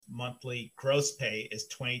monthly gross pay is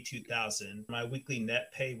 22,000. My weekly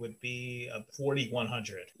net pay would be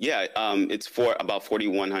 4,100. Yeah, it's for about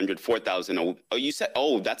 4,100, 4,000. Oh, you said,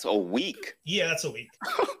 oh, that's a week. Yeah, that's a week.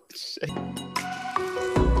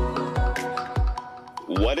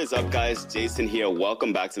 What is up, guys? Jason here.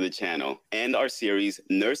 Welcome back to the channel and our series,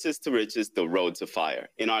 Nurses to Riches, The Road to Fire.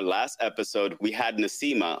 In our last episode, we had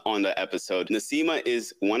Nasima on the episode. Nasima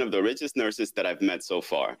is one of the richest nurses that I've met so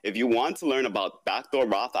far. If you want to learn about backdoor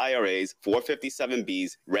Roth IRAs,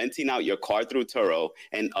 457Bs, renting out your car through Turo,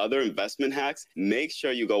 and other investment hacks, make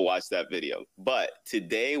sure you go watch that video. But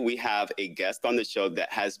today we have a guest on the show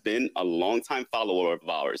that has been a longtime follower of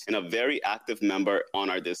ours and a very active member on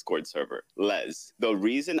our Discord server, Les. The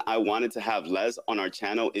reason I wanted to have Les on our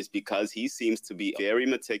channel is because he seems to be very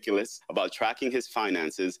meticulous about tracking his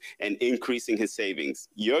finances and increasing his savings.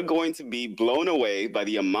 You're going to be blown away by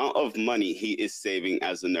the amount of money he is saving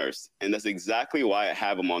as a nurse. And that's exactly why I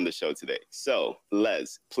have him on the show today. So,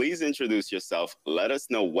 Les, please introduce yourself. Let us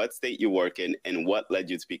know what state you work in and what led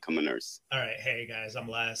you to become a nurse. All right. Hey, guys, I'm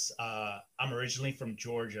Les. I'm originally from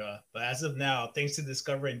Georgia, but as of now, thanks to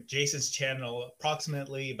discovering Jason's channel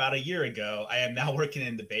approximately about a year ago, I am now working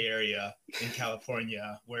in the Bay Area in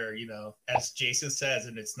California, where, you know, as Jason says,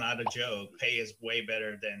 and it's not a joke, pay is way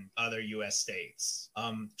better than other U.S. states.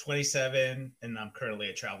 I'm 27, and I'm currently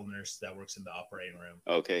a travel nurse that works in the operating room.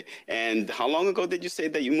 Okay. And how long ago did you say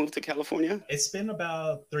that you moved to California? It's been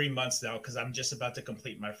about 3 months now, because I'm just about to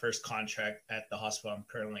complete my first contract at the hospital I'm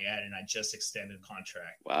currently at, and I just extended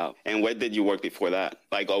contract. Wow. And where did you work before that?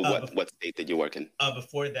 Like, what state did you work in?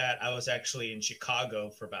 Before that, I was actually in Chicago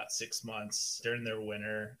for about 6 months during their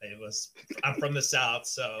winter. I'm from the South,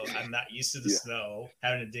 so I'm not used to the snow,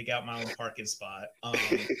 having to dig out my own parking spot.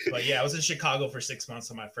 But yeah, I was in Chicago for 6 months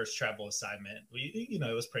on my first travel assignment. You know,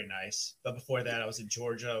 it was pretty nice. But before that, I was in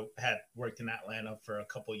Georgia, had worked in Atlanta for a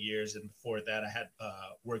couple of years. And before that, I had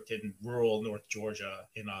worked in rural North Georgia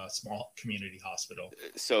in a small community hospital.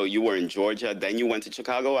 So you were in Georgia, then you went to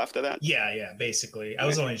Chicago after that? Yeah, basically. I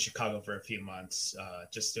was only in Chicago for a few months,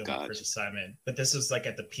 just doing my first assignment. But this was like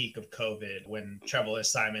at the peak of COVID when travel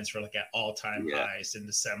assignments were like at all-time highs in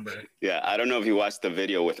December. Yeah, I don't know if you watched the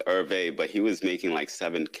video with Hervé, but he was making like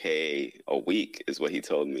 $7K a week is what he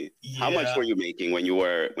told me. Yeah. How much were you making when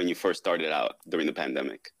you first started out during the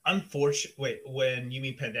pandemic? Unfortunately, when you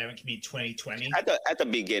mean pandemic, you mean 2020? At the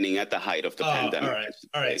beginning, at the height of the pandemic.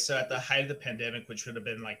 All right. So at the height of the pandemic, which would have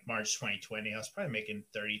been like March 2020, I was probably making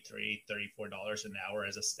 $33, $34 an hour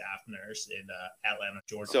as a staff nurse in Atlanta,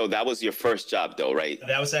 Georgia. So that was your first job though, right?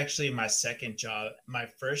 That was actually my second job. My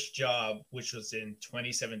first job, which was in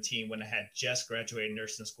 2017 when I had just graduated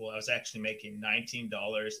nursing school, I was actually making $19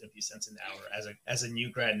 a few cents an hour as a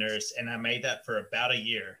new grad nurse. And I made that for about a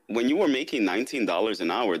year. When you were making $19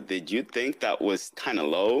 an hour, did you think that was kind of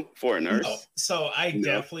low for a nurse? No. So I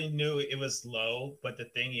definitely knew it was low. But the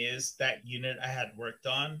thing is, that unit I had worked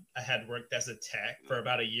on, I had worked as a tech for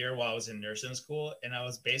about a year while I was in nursing school. And I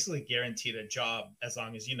was basically guaranteed a job as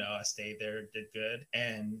long as, you know, I stayed there, did good.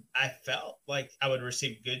 And I felt like I would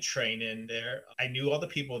receive good training there. I knew all the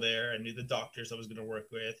people there. I knew the doctors I was going to work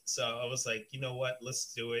with. So I was like, you know what,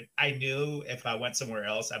 let's do it. I knew if I went somewhere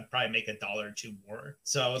else, I'd probably make $1 or $2 more.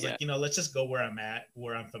 So I was like, you know, let's just go where I'm at,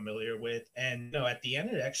 where I'm familiar with. And, you know, at the end,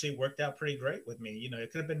 it actually worked out pretty great with me. You know,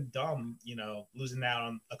 it could have been dumb, you know, losing out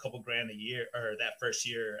on a couple grand a year or that first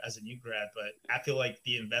year as a new grad. But I feel like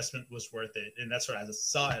the investment was worth it. And that's what I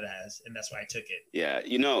saw it as. And that's why I took it. Yeah.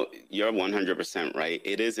 You know, you're 100% right.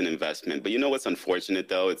 It is an investment. But you know what's unfortunate,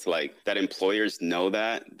 though? It's like that employers know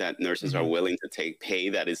that nurses are willing to take pay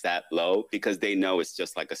that is that low because they know it's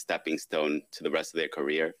just like a stepping stone to the rest of their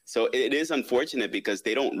career. So it is unfortunate because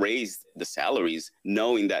they don't raise the salaries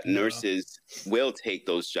knowing that nurses will take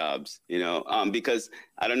those jobs, you know, because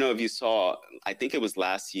I don't know if you saw, I think it was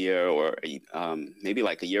last year or maybe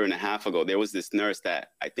like a year and a half ago, there was this nurse that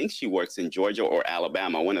I think she works in Georgia or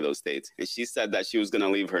Alabama, one of those states. And she said that she was going to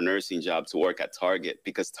leave her nursing job to work at Target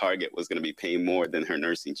because Target was going to be paying more than her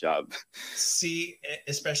nursing job. See,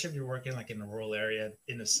 especially if you're working like in a rural area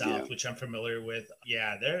in the South, which I'm familiar with.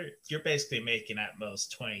 Yeah, you're basically making at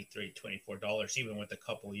most $23, $24, even with a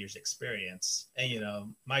couple of years experience. And, you know,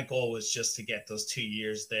 my goal was just to get those 2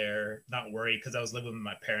 years there, not worry, because I was living with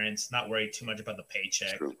my parents, not worry too much about the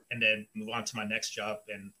paycheck, and then move on to my next job.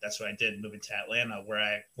 And that's what I did, moving to Atlanta, where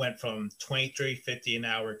I went from $23.50 an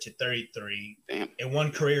hour to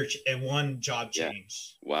 $33 in one job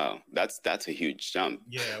change. Wow, that's a huge jump.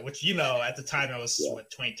 Yeah, which, you know, at the time I was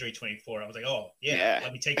 23, 24. I was like, oh yeah,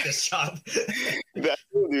 let me take this job.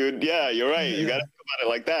 dude. Yeah, you're right. You got to think about it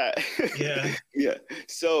like that. Yeah. Yeah.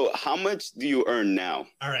 So how much do you earn now?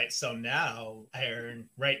 All right. So now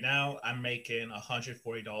right now I'm making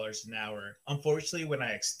 $140 an hour. Unfortunately, when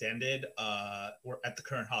I extended, at the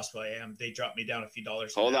current hospital I am, they dropped me down a few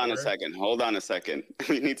dollars an hour. Hold on a second.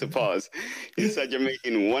 We need to pause. You said you're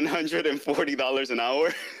making $140 an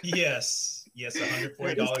hour? Yes. Yes,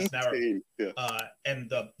 $140 an hour. Yeah. And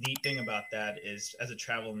the neat thing about that is, as a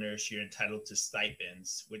travel nurse, you're entitled to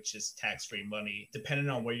stipends, which is tax-free money. Depending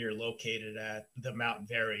on where you're located at, the amount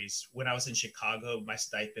varies. When I was in Chicago, my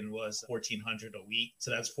stipend was $1,400 a week.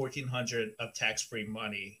 So that's $1,400 of tax-free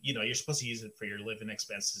money. You know, you're supposed to use it for your living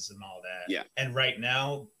expenses and all that. Yeah. And right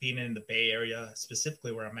now, being in the Bay Area,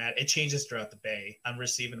 specifically where I'm at, it changes throughout the Bay. I'm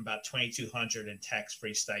receiving about $2,200 in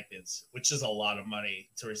tax-free stipends, which is a lot of money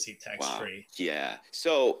to receive tax-free. Wow. Yeah.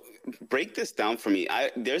 So break this down for me.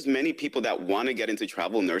 There's many people that want to get into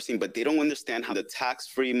travel nursing, but they don't understand how the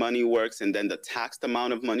tax-free money works and then the taxed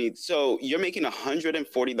amount of money. So you're making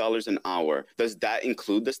 $140 an hour. Does that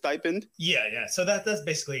include the stipend? Yeah. So that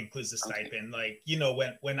basically includes the stipend. Okay. Like, you know,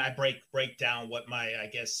 when I break down what my, I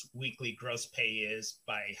guess, weekly gross pay is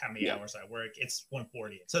by how many hours I work, it's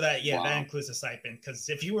 140. So that includes the stipend. Because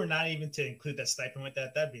if you were not even to include that stipend with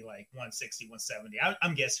that, that'd be like 160, 170.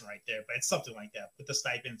 I'm guessing right there, but it's something like that. With the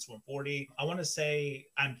stipend, it's 140. I want to say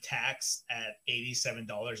I'm taxed at $87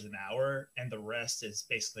 an hour, and the rest is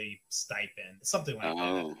basically stipend, something like that.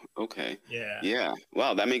 Oh, okay. Yeah. Yeah.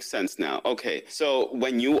 Wow, that makes sense now. Okay. So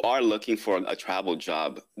when you are looking for a travel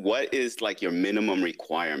job, what is like your minimum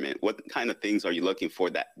requirement? What kind of things are you looking for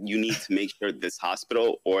that you need to make sure this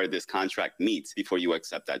hospital or this contract meets before you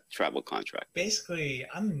accept that travel contract? Basically,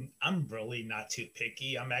 I'm really not too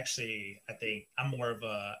picky. I think I'm more of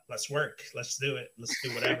a let's work, let's do it, let's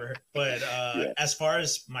do whatever. But as far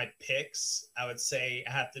as my picks, I would say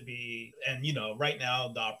I have to be, and you know, right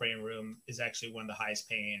now the operating room is actually one of the highest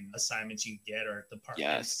paying assignments you get, or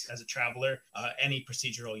departments as a traveler. Any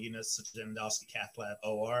procedural units such as endoscopy, cath lab,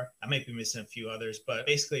 OR. I might be missing a few others, but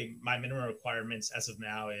basically my minimum requirements as of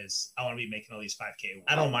now is I want to be making at least 5K.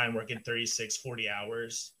 I don't mind working 36, 40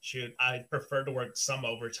 hours. Shoot, I prefer to work some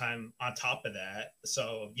overtime on top of that.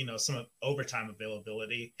 So, you know, some overtime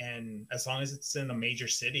availability. And as long as it's in a major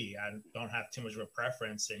city, I don't have too much of a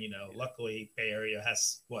preference. And, you know, luckily Bay Area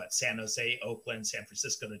has San Jose, Oakland, San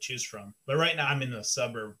Francisco to choose from. But right now I'm in a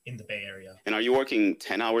suburb in the Bay Area. And are you working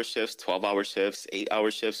 10-hour shifts, 12-hour shifts,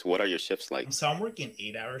 8-hour shifts? What are your shifts like? So I'm working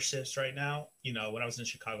 8-hour shifts right now. You know, when I was in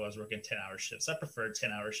Chicago, I was working 10-hour shifts. I prefer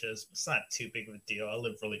 10-hour shifts. It's not too big of a deal. I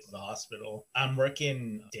live really close to the hospital. I'm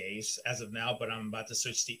working days as of now, but I'm about to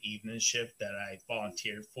switch to evening shift that I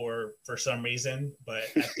volunteered for some reason. But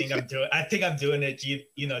I think I'm doing it,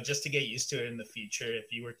 you know, just to get used to it in the future.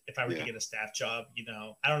 If I were to get a staff job, you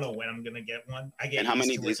know, I don't know when I'm gonna get one. And how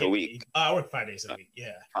many days a week? I work 5 days a week.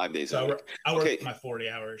 Yeah. 5 days a week. I work my 40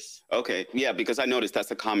 hours. Okay. Yeah, because I noticed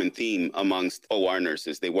that's a common theme amongst OR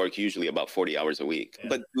nurses. They work usually about 40 hours a week. Yeah.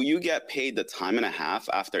 But do you get paid the time and a half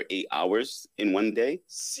after 8 hours in one day?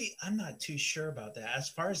 See, I'm not too sure about that. As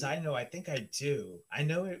far as I know, I think I do. I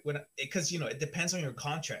know it because, you know, it depends on your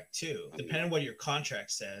contract too. Depending on what your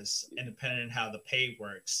contract says and depending on how the pay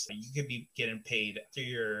works, you could be getting paid after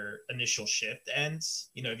your initial shift ends,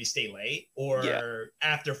 you know, if you stay late, or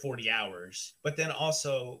after 40 hours. But then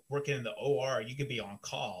also working in the OR, you could be on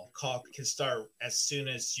call. Call can start as soon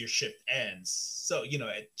as your shift ends. So, you know,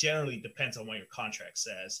 it generally depends on what your contract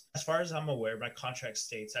says. As far as I'm aware, my contract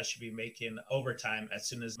states I should be making overtime as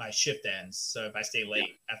soon as my shift ends. So if I stay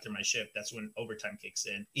late after my shift, that's when overtime kicks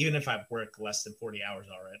in, even if I've worked less than 40 hours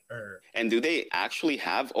already. And do they actually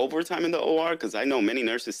have overtime in the OR? Because I know many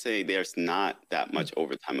nurses say there's not that much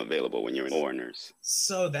overtime available when you're an OR nurse.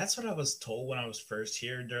 So that's what I was told when I was first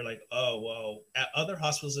here. They're like, oh, well, at other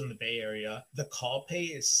hospitals in the Bay Area, the call pay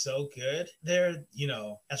is so good. They're, you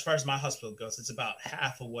know, as far as my hospital goes, it's about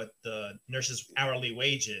half of what the nurse's hourly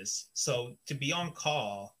wage is. So to be on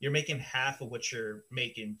call, you're making half of what you're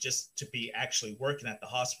making just to be actually working at the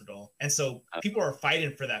hospital. And so people are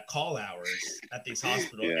fighting for that call hours at these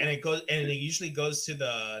hospitals. And it usually goes to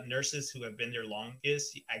the nurses who have been there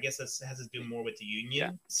longest. I guess that has to do more with the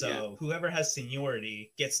union. So whoever has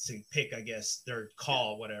seniority gets to pick, I guess, their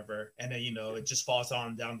call, whatever. And then, you know, it just falls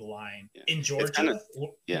on down the line. In Georgia,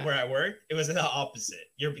 where I work, it was the opposite.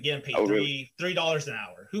 You're getting paid $3 an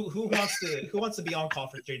hour. Who wants to be on call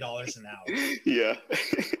for $3 an hour? Yeah.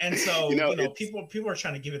 And so, you know people are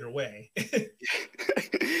trying to give it away.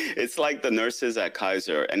 It's like the nurses at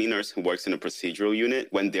Kaiser. Any nurse who works in a procedural unit,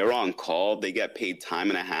 when they're on call, they get paid time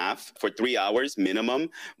and a half for 3 hours minimum.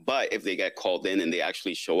 But if they get called in and they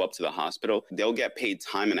actually show up to the hospital, they'll get paid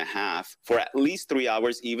time and a half for at least 3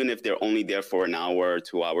 hours, even if they're only there for an hour or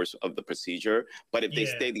 2 hours of the procedure. But if they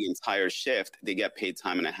stay the entire shift, they get paid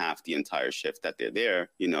time and a half the entire shift that they're there,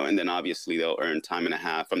 and then obviously they'll earn time and a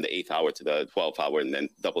half from the 8th hour to the 12th hour and then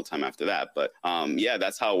double time after that. But yeah,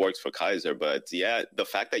 that's how it works for Kaiser. But yeah, the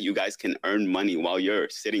fact that you guys can earn money while you're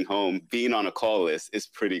sitting home, being on a call list is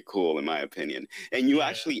pretty cool in my opinion. And you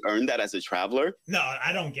actually earn that as a traveler? No,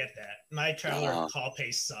 I don't get that. My traveler call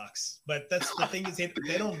pay sucks. But that's the thing is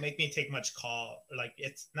they don't make me take much call. Like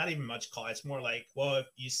it's not even much call. It's more like, well,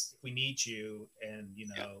 if we need you and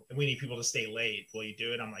and we need people to stay late, will you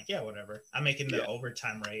do it? I'm like, yeah, whatever. I'm making the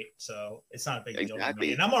overtime rate, so it's not a big deal for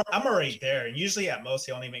me. And I'm already there. And usually at most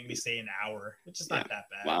they only make me stay an hour, which is not that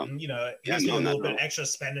bad. Wow. And, it gives me a little bit extra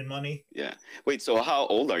spending money. Yeah. Wait, so how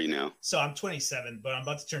old are you now? So I'm 27, but I'm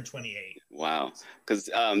about to turn 28. Wow. Because,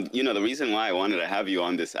 the reason why I wanted to have you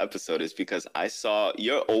on this episode is because I saw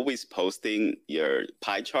you're always posting your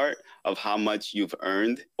pie chart of how much you've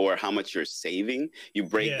earned or how much you're saving. You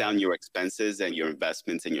break down your expenses and your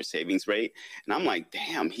investments and your savings rate. And I'm like,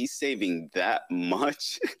 damn, he's saving that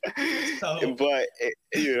much. So, but,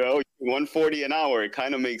 140 an hour, it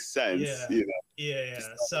kind of makes sense. Yeah.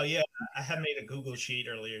 So I had made a Google sheet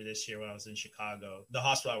earlier this year when I was in Chicago. The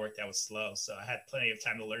hospital I worked at was slow, so I had plenty of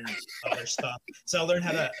time to learn other stuff. So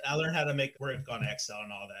I learned how to make work on Excel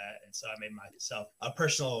and all that. And so I made myself a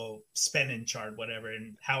personal spending chart, whatever,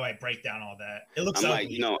 and how I break down all that. It looks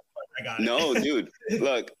ugly. I got it. No, dude.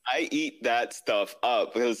 Look, I eat that stuff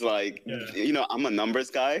up because, I'm a numbers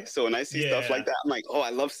guy. So when I see stuff like that, I'm like, oh, I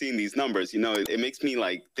love seeing these numbers. It makes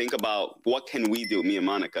me think about what can we do, me and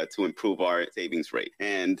Monica, to improve our savings rate.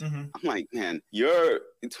 And I'm like, man, you're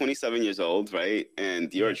 27 years old, right?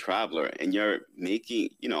 And you're a traveler and you're making,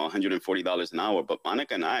 $140 an hour. But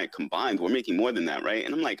Monica and I combined, we're making more than that, right?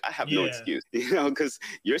 And I'm like, I have no excuse, because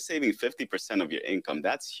you're saving 50% of your income.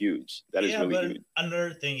 That's huge. That is really huge.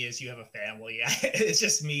 Another thing is you have a family. It's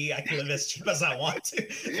just me. I can live as cheap as I want to.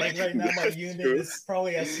 Like right now, my unit is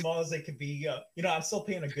probably as small as it could be. I'm still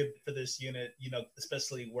paying a good for this unit,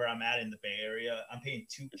 especially where I'm at in the Bay Area. I'm paying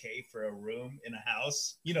 $2,000 for a room in a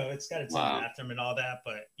house. It's got its own bathroom and all that.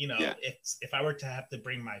 But, if I were to have to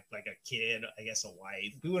bring a kid, I guess a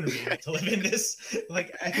wife, we wouldn't be able to live in this.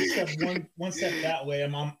 Like I can step one step that way,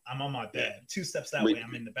 I'm on my bed. 2 steps that way,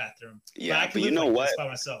 I'm in the bathroom. Yeah, but you know what? By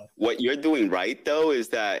myself. What you're doing right though is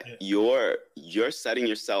that you're setting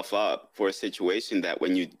yourself up for a situation that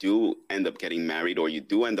when you do end up getting married or you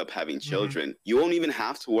do end up having children, you won't even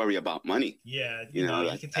have to worry about money. Yeah, you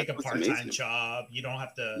can take a part-time job. You don't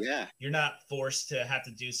have to. You're not forced to have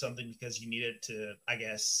to do something because you need it to, I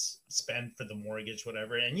guess, spend for the mortgage,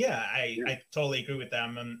 whatever. And I totally agree with that.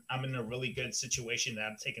 I'm in a really good situation that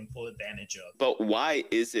I'm taking full advantage of. But why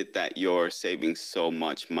is it that you're saving so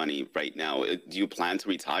much money right now? Do you plan to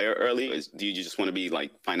retire early? Do you just want to be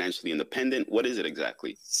financially independent? What is it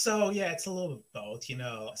exactly? So it's a little bit both,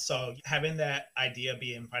 So having that idea of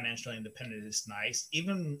being financially independent is nice.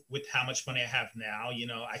 Even with how much money I have now,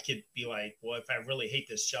 I could be like, well, if I really hate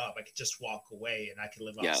this job, I could just walk away and I could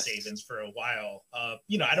live off savings for a while.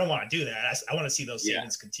 I don't want to do that. I want to see those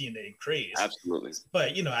savings continue to increase. Absolutely.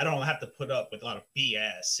 But, I don't have to put up with a lot of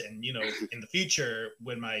BS. And, in the future,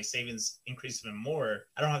 when my savings increase even more,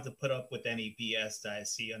 I don't have to put up with any BS that I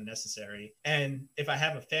see unnecessary. And if I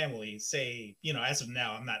have a family, say, as of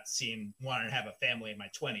now, I'm not wanting to have a family in my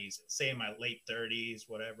 20s, say in my late 30s,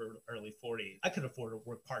 whatever, early 40s, I could afford to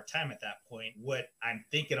work part-time at that point. What I'm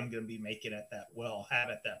thinking I'm going to be making at that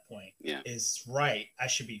point is right. I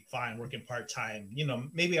should be fine working part-time.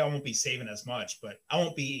 Maybe I won't be saving as much, but I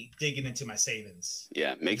won't be digging into my savings.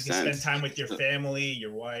 Yeah, makes sense. Spend time with your family,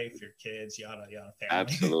 your wife, your kids, yada, yada,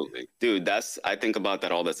 family. Absolutely. Dude, I think about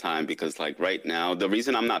that all the time because right now, the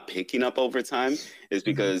reason I'm not picking up overtime is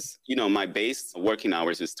because, my base working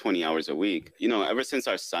hours is 20 hours a week. Ever since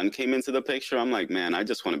our son came into the picture, I'm like, man, I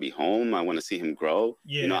just want to be home. I want to see him grow.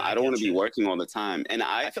 I don't want to be working all the time. And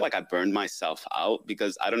I feel like I burned myself out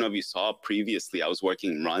because I don't know if you saw previously, I was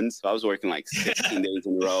working runs. So I was working 16 days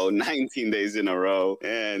in a row, 19 days in a row.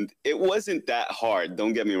 And it wasn't that hard.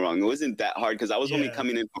 Don't get me wrong. It wasn't that hard because I was only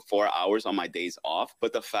coming in for 4 hours on my days off.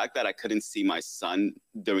 But the fact that I couldn't see my son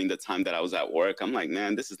during the time that I was at work, I'm like,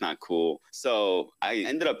 man, this is not cool. So I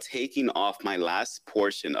ended up taking off my last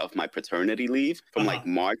portion of my paternity leave from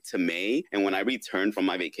March to May. And when I returned from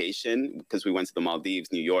my vacation, because we went to the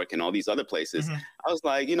Maldives, New York, and all these other places, I was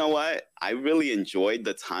like, you know what? I really enjoyed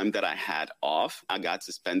the time that I had off. I got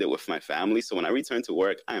to spend it with my family. So when I return to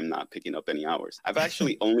work, I am not picking up any hours. I've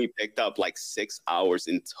actually only picked up like 6 hours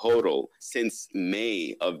in total since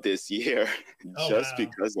May of this year, just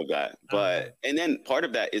because of that. But, and then part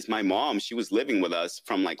of that is my mom, she was living with us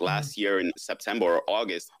from like last year in September or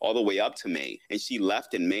August all the way up to May. And she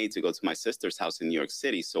left in May to go to my sister's house in New York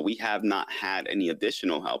City. So we have not had any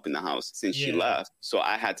additional help in the house since she left. So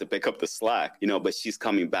I had to pick up the slack, you know, but she's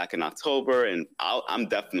coming back in October, and I'm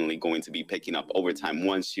definitely going to be picking up overtime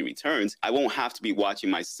once she returns. I won't have to be watching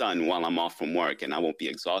my son while I'm off from work, and I won't be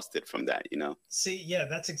exhausted from that, you know? See, yeah,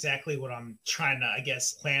 that's exactly what I'm trying to, I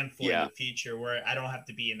guess, plan for in the future, where I don't have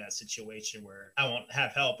to be in that situation where I won't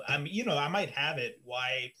have help. I mean, you know, I might have it.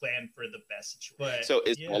 Why plan for the best situation? But so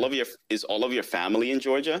is all of your family in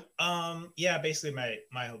Georgia? Yeah, basically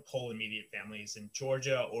my whole immediate family is in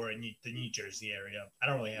Georgia or in the New Jersey area. I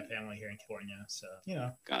don't really have family here in California, so you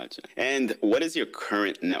know. Gotcha. And what is your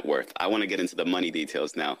current net worth? I want to get into the money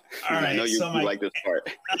details now. All right, I know you like this part.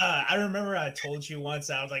 I remember I told you once,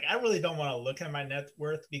 I was like, I really don't want to look at my net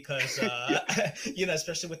worth because, you know,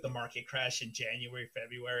 especially with the market crash in January,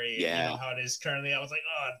 February, you know how it is currently. I was like,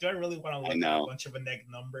 oh, do I really want to look at a bunch of negative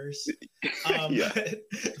numbers?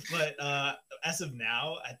 But as of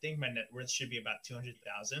now, I think my net worth should be about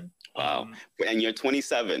 200,000. Wow. And you're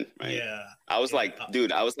 27, right? Yeah. I was like,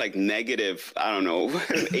 dude, I was like negative, I don't know,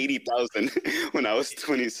 80,000 when I was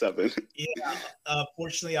 27. Yeah.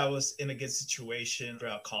 Fortunately, I was in a good situation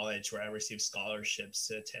throughout college where I received scholarships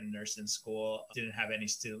to attend nursing school. Didn't have any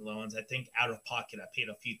student loans. I think out of pocket, I paid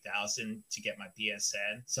a few thousand to get my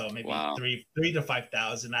BSN. So maybe three to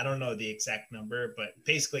 5,000. I don't know the exact number, but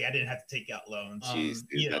basically I didn't have to take out loans. Jeez,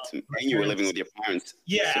 dude, and you were living with your parents.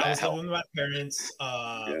 Yeah, so I was living with my parents.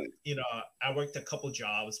 You know, I worked a couple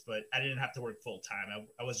jobs, but I didn't have to work full time.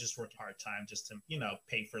 I was just working part time just to, you know,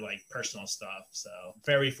 pay for like personal stuff. So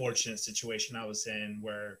very fortunate situation I was in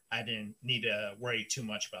where I didn't need to worry too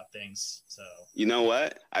much about things. So you know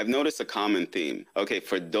what? I've noticed a common theme. Okay,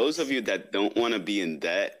 for those of you that don't want to be in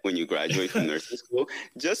debt when you graduate from nursing school,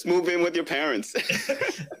 just move in with your parents.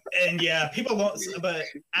 And yeah, people won't, but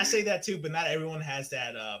I say that too, but not everyone has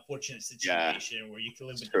that fortunate situation where you can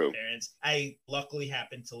live with your parents. I luckily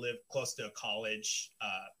happened to live close to a college,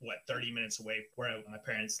 30 minutes away where my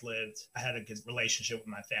parents lived. I had a good relationship with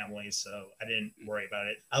my family, so I didn't worry about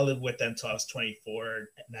it. I lived with them till I was 24,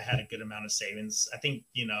 and I had a good amount of savings. I think,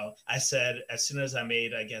 you know, I said as soon as I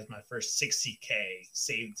made, I guess, my first 60K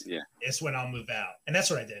saved, it's when I'll move out. And that's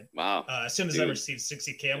what I did. Wow. As soon as I received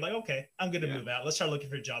 60K, I'm like, okay, I'm going to move out. Let's start looking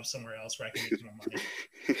for a job somewhere else where I can make more money.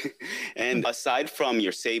 And aside from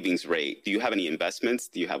your savings rate, do you have any investments?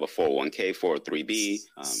 Do you have a 401k, 403b?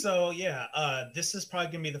 So yeah, this is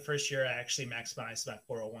probably gonna be the first year I actually maximized my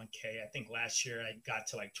 401k. I think last year I got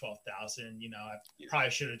to like 12,000. You know, I probably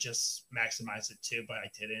should have just maximized it too, but I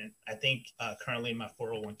didn't. I think currently in my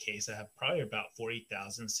 401ks I have probably about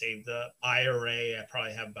 40,000 saved up. IRA I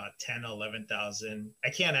probably have about 10, 11,000. I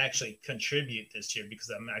can't actually contribute this year because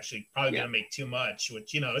I'm actually probably gonna make too much,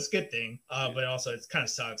 which, you know, it's a good thing. But also it kind of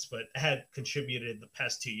sucks. But I had contributed the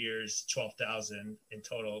past 2 years 12,000 in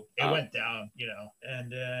total. It went down, you know,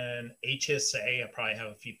 and then HSA I probably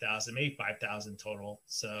have a few thousand, maybe 5,000 total.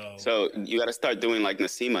 So you got to start doing like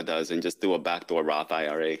Nasima does and just do a backdoor Roth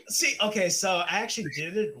IRA. See, okay, so I actually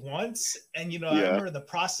did it once, and you know, I remember the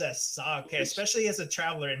process sucked. Okay, especially as a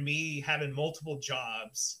traveler and me having multiple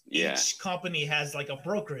jobs. Each company has like a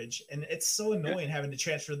brokerage, and it's so annoying having to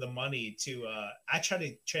transfer the money to. I try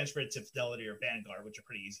to transfer it to Fidelity or Vanguard, which are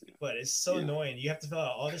pretty easy, but it's so annoying. You have to fill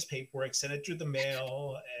out all this paperwork, send it through the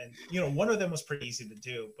mail, and you know, one of them was pretty easy to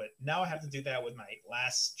do, but now I have to do that with my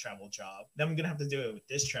last travel job. Then I'm gonna have to do it with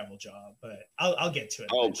this travel job, but I'll get to it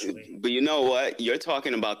eventually. But you know what? You're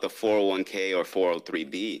talking about the 401k or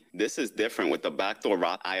 403b. This is different with the backdoor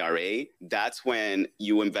Roth IRA. That's when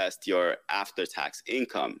you invest your after-tax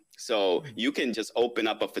income. So you can just open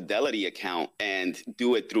up a Fidelity account and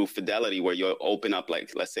do it through Fidelity, where you'll open up,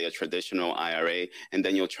 like, let's say a traditional IRA, and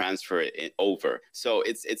then you'll transfer it over. So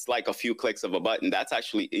it's like a few clicks of a button. That's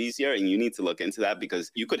actually easier, and you need to look into that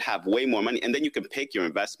because you could have way more money, and then you can pick your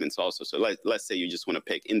investments also. So let's say you just want to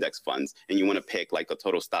pick index funds and you want to pick like a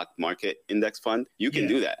total stock market index fund. You can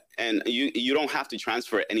do that. And you don't have to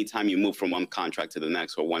transfer it anytime you move from one contract to the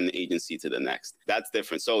next or one agency to the next. That's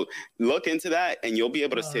different. So look into that, and you'll be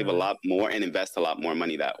able to save a lot more and invest a lot more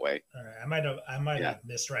money that way. All right. I might Yeah. have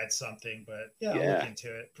misread something, but yeah, I'll look Yeah.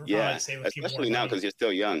 into it. Probably Yeah, save a few more especially now money. because you're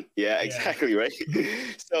still young. Yeah, Yeah. exactly, right?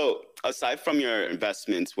 So, aside from your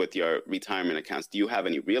investments with your retirement accounts, do you have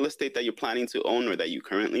any real estate that you're planning to own or that you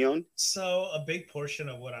currently own? So a big portion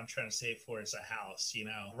of what I'm trying to save for is a house.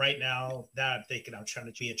 Right now that I'm thinking I'm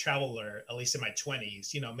trying to be a traveler, at least in my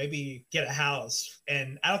 20s. Maybe get a house,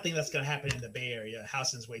 and I don't think that's going to happen in the Bay Area.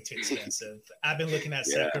 Housing is way too expensive. I've been looking at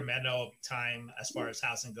Yeah. Sacramento time as far as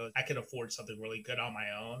housing goes. I could afford something really good on my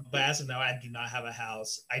own, but as of now, I do not have a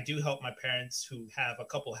house. I do help my parents who have a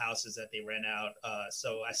couple houses that they rent out.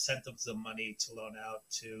 So I sent them some money to loan out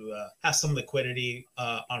to have some liquidity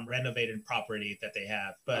on renovating property that they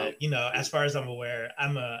have. But as far as I'm aware,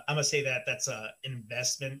 I'm gonna say that that's a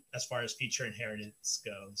investment as far as future inheritance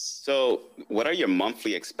goes. So, what are your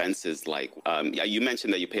monthly expenses like? Yeah, you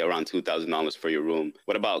mentioned that you pay around $2,000 for your room.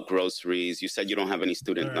 What about groceries? You said you don't have any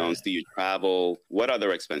student All right. loans. Do you travel? What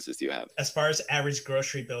other expenses do you have? As far as average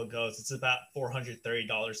grocery bill goes, it's about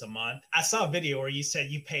 $430 a month. I saw a video where you said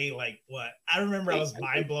you pay like what? I remember I was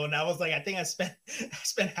mind blown. I was like, I think I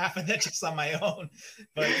spent half of that just on my own.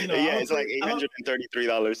 But Yeah, it's like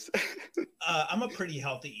 $833. I'm a pretty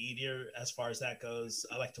healthy eater as far as that goes.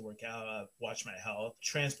 I like to work out, watch my health.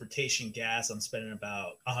 Transportation, gas, I'm spending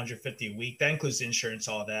about $150 a week. That includes insurance,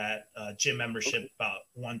 all that. Gym membership, about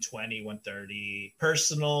 $120, $130.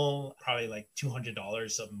 Personal, probably like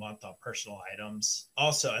 $200 a month on personal items.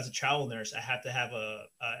 Also, as a travel nurse, I have to have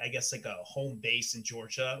I guess like a home base in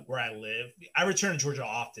Georgia where I live. I return to Georgia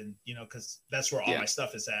often, because that's where all my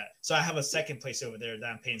stuff is at. So I have a second place over there that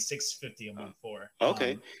I'm paying $650 a month for.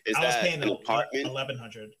 Okay. I was paying an apartment?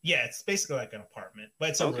 $1,100. Yeah, it's basically like an apartment, but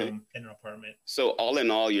it's a room in an apartment. So all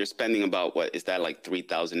in all, you're spending about what is that like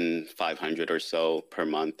 3,500 or so per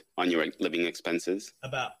month on your living expenses?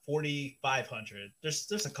 About 4,500.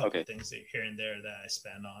 There's a couple things here and there that I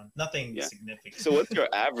spend on. Nothing significant. So what's your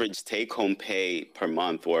average take-home pay per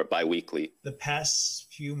month or biweekly? The past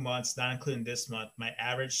few months, not including this month, my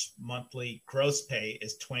average monthly gross pay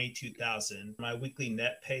is $22,000. My weekly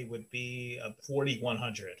net pay would be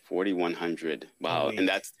 $4,100. $4,100. Wow, and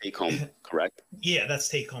that's take-home, correct? Yeah, that's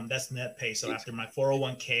take-home. That's net pay. So after my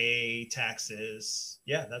 401k, taxes,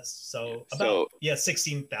 that's about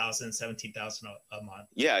 16,000, 17,000 a month.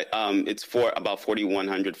 Yeah, it's for about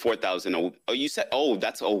 4,100, 4,000. Oh, you said,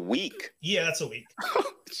 that's a week. Yeah, that's a week.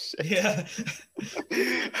 Shit. Yeah.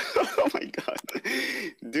 Oh my God.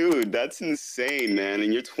 Dude, that's insane, man.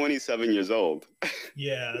 And you're 27 years old.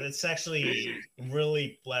 Yeah, it's actually a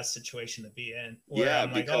really blessed situation to be in. Yeah,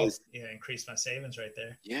 I'm because increase my savings right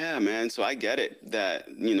there. Yeah, man. So I get it that,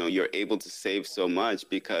 you're able to save so much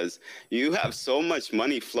because you have so much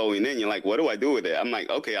money flowing in. You're like, what do I do with it? I'm like,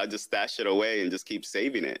 okay, I'll just stash it away and just keep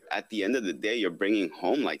saving it. At the end of the day, you're bringing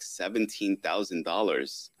home like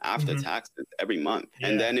 $17,000 after taxes every month. Yeah.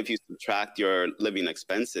 And then if you subtract your living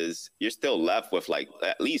expenses, you're still left with like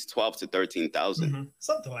at least 12 to 13,000.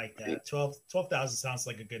 Something like that. 12,000 sounds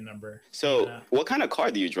like a good number. So what kind of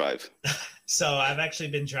car do you drive? So I've actually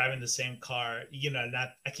been driving the same car,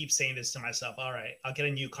 I keep saying this to myself, all right, I'll get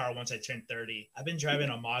a new car once I turn 30. I've been driving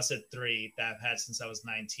a Mazda 3 that I've had since I was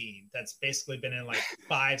 19. That's basically been in like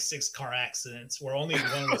 5-6 car accidents where only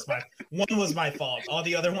one was my fault. All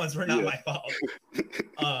the other ones were not my fault.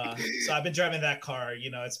 So I've been driving that car,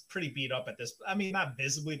 it's pretty beat up at this. I mean, not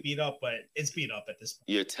visibly beat up, but it's beat up at this point.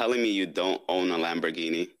 You're telling me you don't own a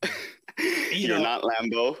Lamborghini? You're not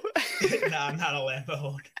Lambo? No, I'm not a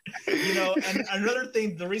Lambo. And another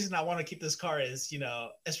thing, the reason I want to keep this car is,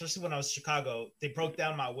 especially when I was in Chicago, they broke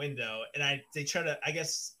down my window and they tried to, I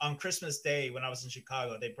guess on Christmas Day when I was in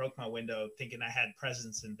Chicago, they broke my window thinking I had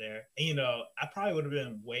presents in there. And, I probably would have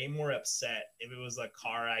been way more upset if it was a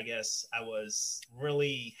car, I guess I was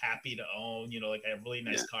really happy to own, like a really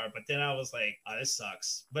nice car. But then I was like, oh, this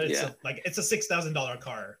sucks. But it's a $6,000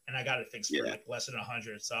 car and I got it fixed for like less than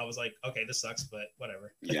 $100. So I was like, okay, this sucks, but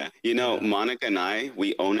whatever. Yeah. Monica and I,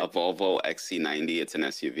 we own a Volvo XC90. It's an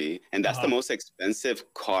SUV. And that's the most expensive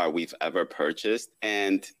car we've ever purchased.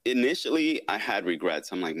 And initially I had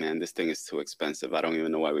regrets. I'm like, man, this thing is too expensive. I don't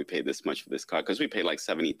even know why we paid this much for this car. Because we paid like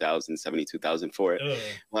 $70,000, $72,000 for it.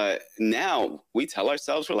 But now we tell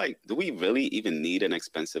ourselves, we're like, do we really even need an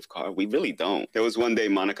expensive car? We really don't. There was one day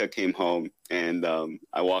Monica came home And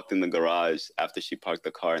I walked in the garage after she parked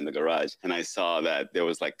the car in the garage, and I saw that there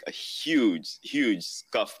was like a huge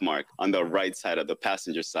scuff mark on the right side of the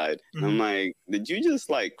passenger side. And I'm like, did you just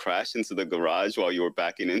like crash into the garage while you were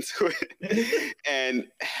backing into it? And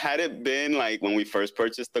had it been like when we first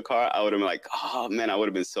purchased the car, I would have been like, oh man, I would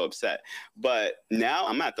have been so upset. But now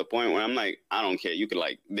I'm at the point where I'm like, I don't care. You could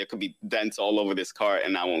like, there could be dents all over this car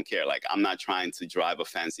and I won't care. Like, I'm not trying to drive a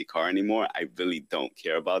fancy car anymore. I really don't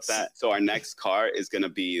care about that. So our next car is going to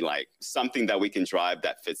be like something that we can drive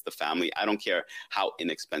that fits the family. I don't care how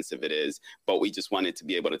inexpensive it is, but we just want it to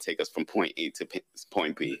be able to take us from point A to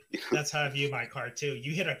point B. That's how I view my car too.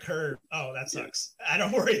 You hit a curb. Oh, that sucks. I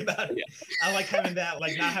don't worry about it. I like having that,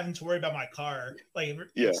 like not having to worry about my car. Like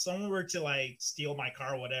if someone were to like steal my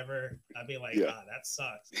car or whatever, I'd be like, that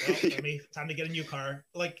sucks. Well, time to get a new car.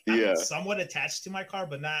 Like I'm somewhat attached to my car,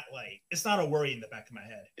 but not like, it's not a worry in the back of my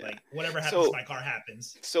head. Like whatever happens to my car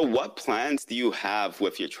happens. So what plans do you have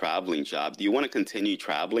with your traveling job? Do you want to continue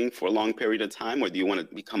traveling for a long period of time, or do you want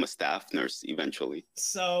to become a staff nurse eventually?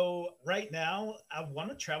 So right now I want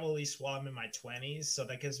to travel at least while I'm in my 20s. So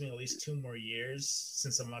that gives me at least 2 more years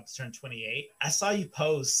since I'm about to turn 28. I saw you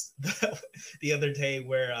post the other day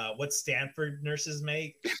where what Stanford nurses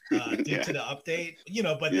make due to the update,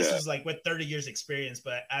 but this is like with 30 years experience,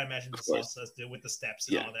 but I imagine this also has to do with the steps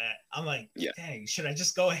and all that. I'm like, dang, should I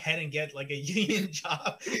just go ahead and get like a union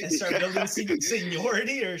job and start building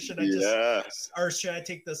seniority, or should I should I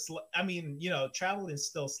take this? I mean, traveling is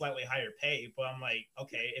still slightly higher pay, but I'm like,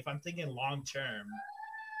 okay, if I'm thinking long term,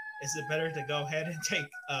 is it better to go ahead and take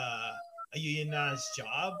a unionized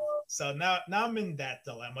job? So now I'm in that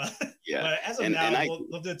dilemma. But as of now,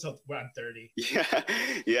 we'll do it until I'm 30.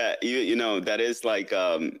 That is like,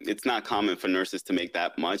 it's not common for nurses to make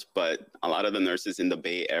that much, but a lot of the nurses in the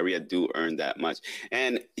Bay Area do earn that much.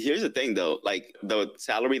 And here's the thing though, like the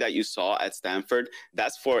salary that you saw at Stanford,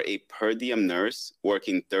 that's for a per diem nurse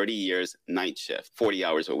working 30 years night shift, 40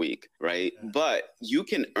 hours a week, right? Yeah. But you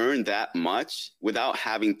can earn that much without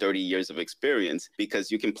having 30 years of experience, because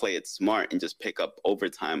you can play it smart and just pick up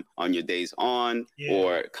overtime on your days on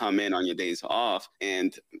or come in on your days off.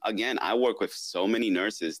 And again, I work with so many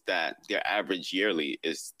nurses that their average yearly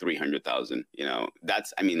is 300,000.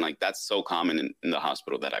 That's so common in the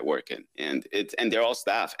hospital that I work in. And they're all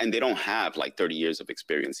staff, and they don't have like 30 years of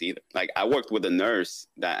experience either. Like I worked with a nurse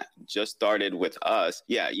that just started with us,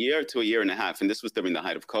 a year to a year and a half. And this was during the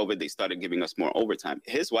height of COVID. They started giving us more overtime.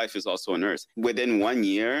 His wife is also a nurse. Within 1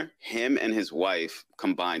 year, him and his wife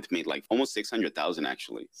combined made like almost 600,000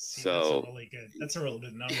 actually. So that's a really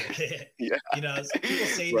good number. People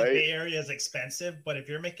say the Bay Area is expensive, but if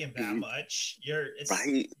you're making that much,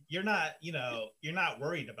 you're not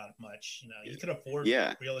worried about much. You could afford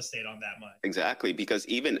real estate on that much. Exactly, because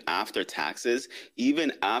even after taxes,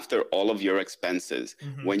 even after all of your expenses,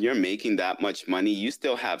 when you're making that much money, you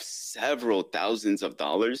still have several thousands of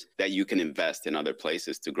dollars that you can invest in other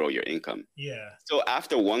places to grow your income. Yeah. So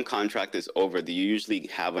after one contract is over, do you usually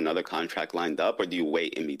have another contract lined up, or do you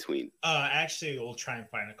wait in between? Actually, we'll try and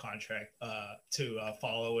find a contract to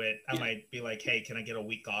follow it. I might be like, hey, can I get a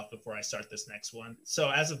week off before I start this next one? So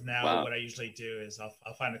as of now, what I usually do is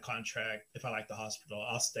I'll find a contract. If I like the hospital,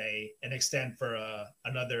 I'll stay and extend for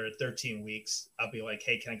another 13 weeks. I'll be like,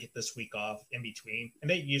 hey, can I get this week off in between? And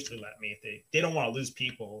they usually let me. If they don't want to lose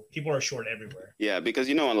people. People are short everywhere. Yeah, because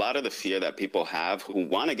a lot of the fear that people have who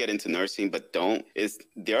want to get into nursing but don't is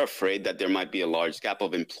they're afraid that there might be a large gap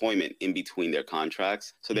of employment in between their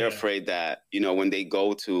contracts. So they're afraid that, when they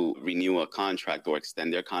go to renew a contract or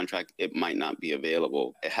extend their contract, it might not be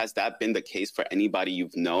available. Has that been the case for anybody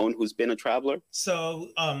you've known who's been a traveler? So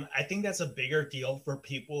I think that's a bigger deal for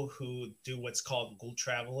people who do what's called ghoul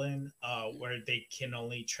traveling, where they can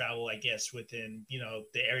only travel, I guess, within,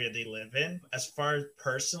 the area they live in. As far as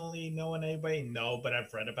personally knowing anybody, no, but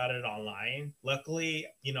I've read about it online. Luckily,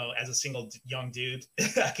 as a single young dude,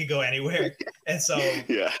 I could go anywhere. And so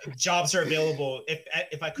jobs are available.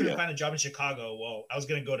 If I couldn't find a job in Chicago, well, I was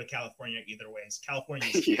going to go to California either ways. California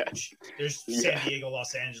is huge. There's San Diego,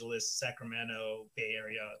 Los Angeles, Sacramento, Bay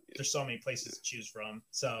Area. There's so many places to choose from.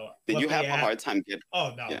 So did you have a hard time getting?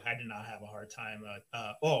 Oh, no, I did not have a hard time.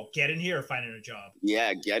 Getting here or finding a job?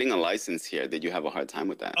 Yeah, getting a license here. Did you have a hard time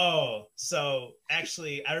with that? Oh, so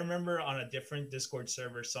actually, I remember on a different Discord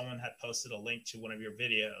server, someone had posted a link to one of your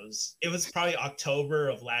videos. It was probably October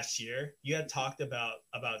of last year. You had talked about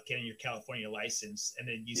getting your California license, and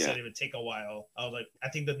then you said it would take a while. I was like, I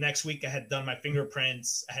think the next week I had done my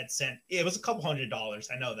fingerprints. I had sent, it was a couple $100.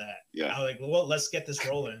 I know that. I was like, well, let's get this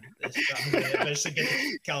rolling. I'm going to eventually get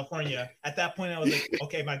to California. At that point, I was like,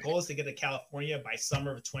 okay, my goal is to get to California by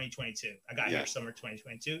summer of 2022. I got here summer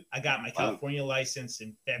 2022. I got my California license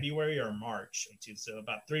in February or March, so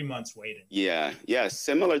about 3 months waiting. Yeah,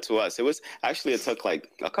 similar to us. It was actually, it took like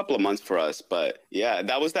a couple of months for us, but yeah,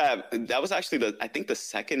 that was actually I think the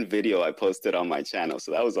second video I posted on my channel.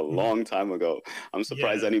 So that was a long time ago. I'm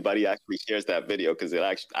surprised anybody actually shares that video, because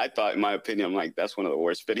I thought, in my opinion, I'm like, that's one of the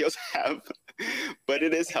worst videos I have. But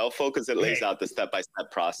it is helpful because it lays out the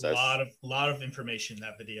step-by-step process. A lot of information in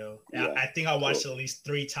that video. I think I watched it at least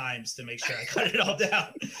 3 times to make sure I got it all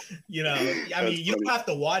down. You know, I mean, you don't have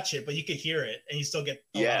to watch it, but you could hear it and you still get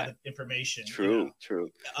a lot of information. True.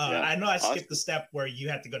 I know I skipped the step where you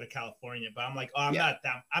had to go to California, but I'm like, I'm not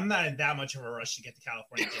in that much of a rush to get to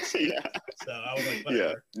California. So I was like,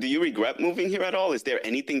 whatever. Do you regret moving here at all? Is there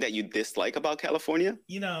anything that you dislike about California?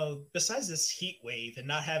 You know, besides this heat wave and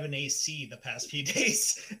not having AC the past few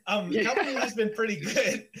days, California has been pretty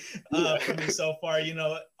good for me so far. You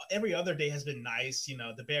know, every other day has been nice. You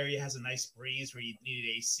know, the Bay Area has a nice breeze where you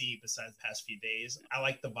need AC besides the past few days. I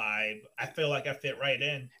like the vibe. I feel like I fit right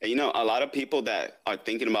in. You know, a lot of people that are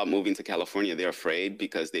thinking about moving to California, they're afraid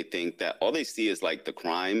because they think that all they see is like the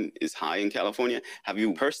crime is high in California. Have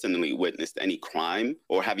you personally witnessed any crime,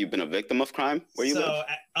 or have you been a victim of crime where you live?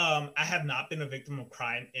 I have not been a victim of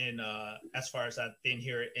crime in as far as I've been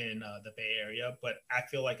here in the Bay Area, but I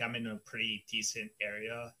feel like I'm in a pretty decent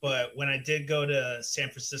area. But when I did go to San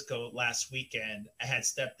Francisco last weekend, I had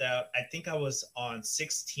stepped out. I think I was on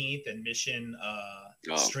 16th and Mission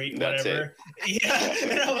Street, whatever.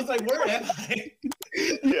 And I was like, where am I?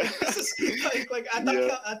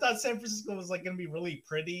 I thought San Francisco was like gonna be really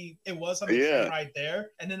pretty. It was on the train right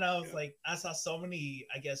there, and then I was like, I saw so many,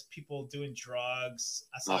 I guess, people doing drugs.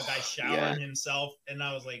 I saw a guy showering himself, and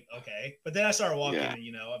I was like, okay. But then I started walking, and,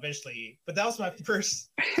 you know, eventually. But that was my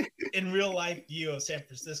first in real life view of San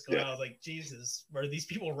Francisco. And I was like, Jesus, were these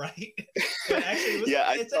people right? But actually,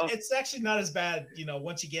 it's actually not as bad, you know,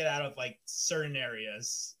 once you get out of like certain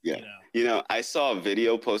areas. You know, I saw a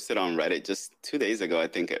video posted on Reddit just 2 days ago, I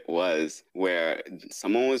think it was, where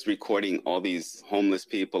someone was recording all these homeless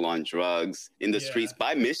people on drugs in the streets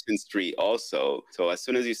by Mission Street also. So as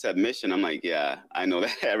soon as you said Mission, I'm like, yeah, I know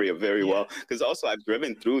that area very well. Because also I've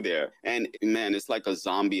driven through there, and man, it's like a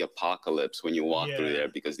zombie apocalypse when you walk through there,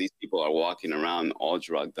 because these people are walking around all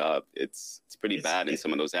drugged up. It's pretty bad in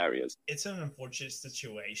some of those areas. It's an unfortunate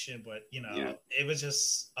situation, but you know, it was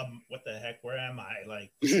just what the heck, where am I?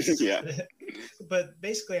 Like, but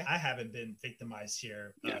basically I haven't been victimized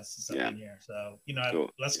here since I've been here. So, you know,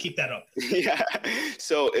 let's keep that up.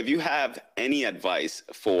 So if you have any advice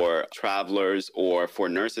for travelers or for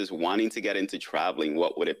nurses wanting to get into traveling,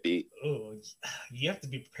 what would it be? Oh, you have to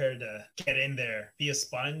be prepared to get in there, be a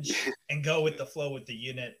sponge, and go with the flow with the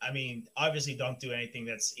unit. I mean, obviously don't do anything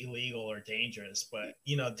that's illegal or dangerous, but,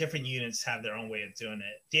 you know, different units have their own way of doing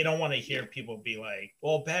it. They don't want to hear people be like,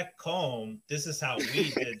 well, back home, this is how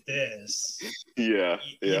we did this. You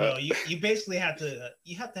know, you basically have to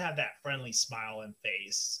have that friendly smile and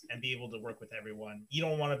face and be able to work with everyone. You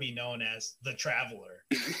don't want to be known as the traveler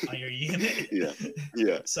on your unit.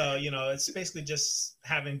 So, you know, it's basically just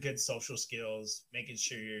having good social skills, making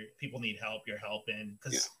sure people need help, you're helping.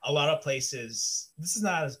 Because a lot of places, this is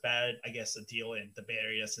not as bad, I guess, a deal in the Bay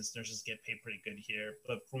Area, since nurses get paid pretty good here.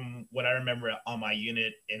 But from what I remember on my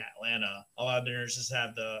unit in Atlanta, a lot of the nurses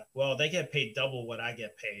have they get paid double what I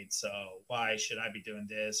get paid, so why should I be doing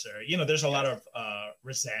this? Or, you know, there's a lot of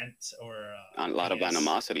resent or a lot of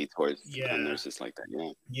animosity towards nurses like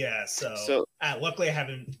that. So luckily I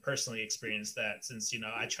haven't personally experienced that, since, you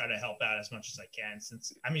know, I try to help out as much as I can,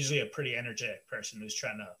 since I'm usually a pretty energetic person who's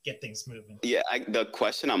trying to get things moving. The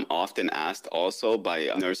question I'm often asked also by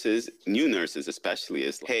nurses, new nurses especially,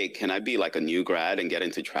 is, hey, can I be like a new grad and get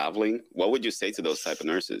into traveling? What would you say to those type of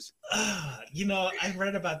nurses? You know, I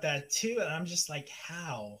read about that too, and I'm just like,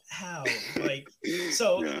 how? Like,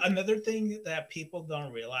 so another thing that people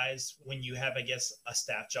don't realize, when you have, I guess, a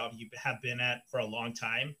staff job you have been at for a long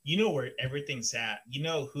time, you know where everything's at. You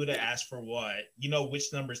know who to ask for what. You know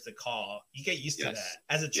which numbers to call. You get used to that.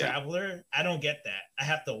 that. As a traveler, I don't get that. I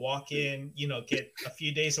have to walk in, you know, get a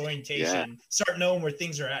few days orientation, start knowing where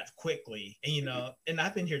things are at quickly. And, you know, and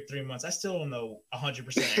I've been here 3 months. I still don't know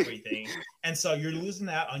 100% everything. And so you're losing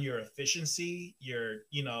out on your efficiency,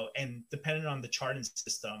 you know, and depending on the charting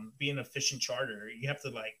system, being an efficient charter, you have to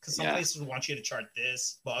like, because some places want you to chart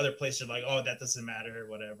this, but other places are like, oh, that doesn't matter or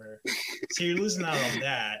whatever. So you're losing out on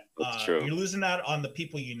that. You're losing out on the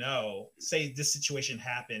people you know. Say this situation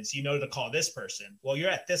happens, you know to call this person. Well, you're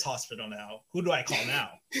at this hospital now. Who do I call now?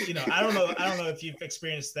 You know, I don't know if you've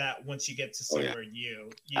experienced that once you get to somewhere you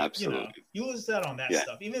know, you lose out on that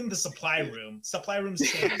stuff. Even the supply rooms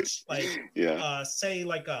change. Like say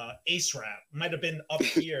like ACE wrap might have been up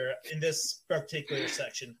here in this particular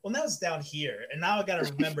section. Well, now it's down here, and now I got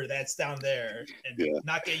to remember that it's down there, and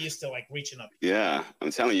not get used to like reaching up. Yeah,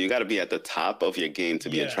 I'm telling you, you got to be at the top of your game to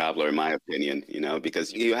be a traveler, in my opinion. You know,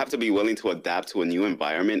 because you have to be willing to adapt to a new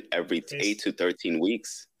environment every 8 to 13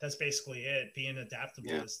 weeks. That's basically it. Being adaptable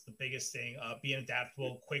is the biggest thing. Being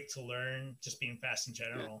adaptable, quick to learn, just being fast in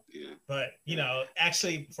general. But, you know,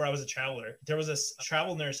 actually, before I was a traveler, there was a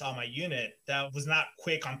travel nurse on my unit that was not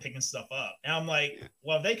quick on picking stuff up. And I'm like,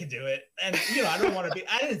 well, they could do it. And, you know,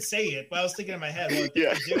 I didn't say it, but I was thinking in my head, well, if they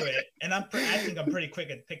could do it. And I think I'm pretty quick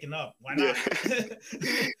at picking up. Why not?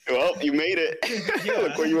 Well, you made it.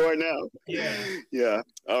 Look where you are now. Yeah.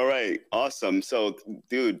 All right. Awesome. So,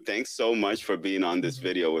 dude, thanks so much for being on this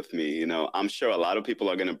video with me. You know, I'm sure a lot of people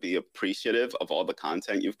are going to be appreciative of all the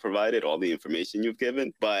content you've provided, all the information you've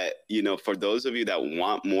given. But, you know, for those of you that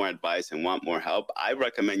want more advice and want more help, I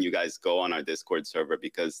recommend you guys go on our Discord server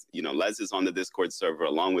because, you know, Les is on the Discord server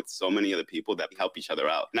along with so many other people that help each other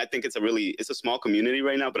out. And I think it's a small community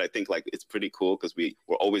right now, but I think like it's pretty cool because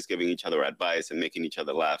we're always giving each other advice and making each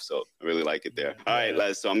other laugh. So I really like it there. All right,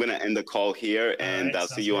 Les. So I'm going to end the call here and I'll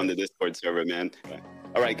see you on the Discord server, man.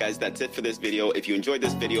 All right, guys, that's it for this video. If you enjoyed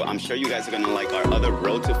this video, I'm sure you guys are going to like our other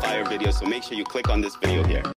Road to Fire videos. So make sure you click on this video here.